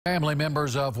Family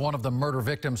members of one of the murder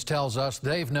victims tells us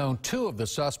they've known two of the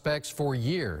suspects for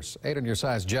years. 8 on your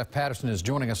side's Jeff Patterson is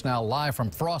joining us now live from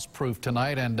Frostproof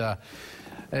tonight, and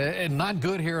not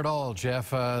good here at all, Jeff,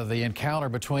 the encounter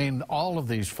between all of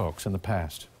these folks in the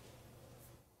past.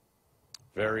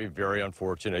 Very, very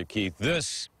unfortunate, Keith.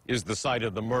 This is the site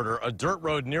of the murder, a dirt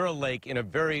road near a lake in a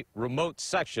very remote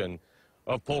section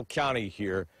of Polk County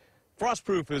here.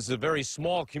 Frostproof is a very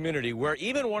small community where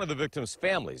even one of the victims'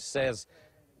 families says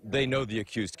they know the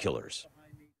accused killers.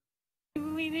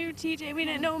 We knew TJ. We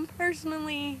didn't know him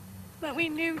personally, but we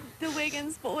knew the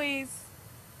Wiggins boys,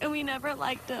 and we never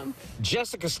liked them.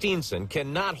 Jessica Steenson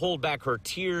cannot hold back her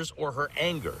tears or her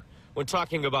anger when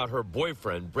talking about her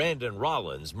boyfriend, Brandon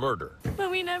Rollins' murder.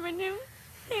 But we never knew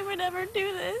he would ever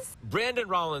do this. Brandon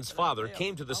Rollins' father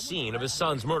came to the scene of his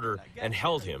son's murder and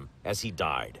held him as he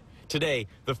died. Today,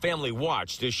 the family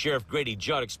watched as Sheriff Grady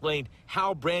Judd explained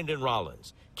how Brandon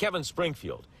Rollins, Kevin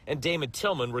Springfield, and Damon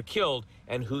Tillman were killed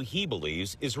and who he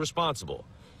believes is responsible.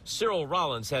 Cyril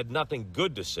Rollins had nothing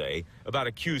good to say about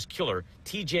accused killer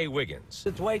T.J. Wiggins.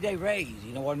 It's the way they raise,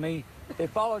 you know what I mean? They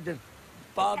followed the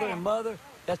father and mother,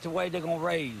 that's the way they're going to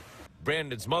raise.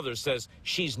 Brandon's mother says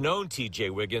she's known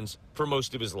T.J. Wiggins for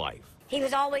most of his life. He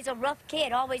was always a rough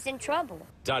kid, always in trouble.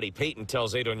 Dottie Payton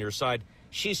tells 8 on your side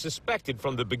she suspected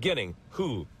from the beginning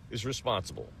who is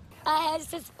responsible. I had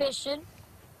suspicion,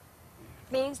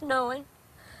 means knowing.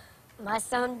 My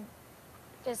son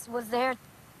just was there at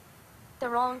the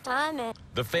wrong time. And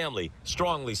the family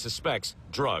strongly suspects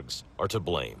drugs are to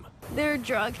blame. They're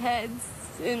drug heads,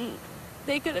 and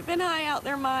they could have been high out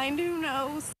their mind. Who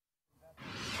knows?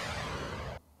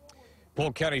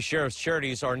 Polk County Sheriff's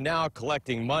Charities are now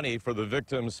collecting money for the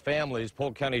victims' families.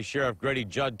 Polk County Sheriff Grady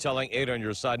Judd telling 8 on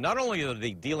your side, not only are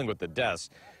they dealing with the deaths,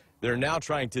 they're now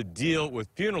trying to deal with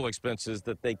funeral expenses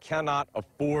that they cannot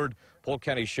afford. Polk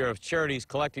County Sheriff's Charities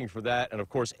collecting for that, and of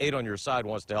course 8 on your side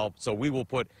wants to help, so we will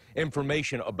put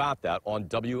information about that on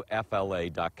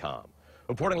WFLA.com.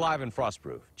 Reporting live in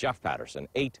Frostproof, Jeff Patterson,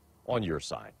 8 on your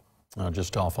side.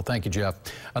 Just awful. Thank you, Jeff.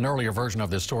 An earlier version of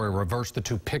this story reversed the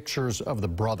two pictures of the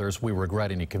brothers. We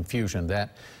regret any confusion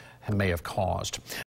that may have caused.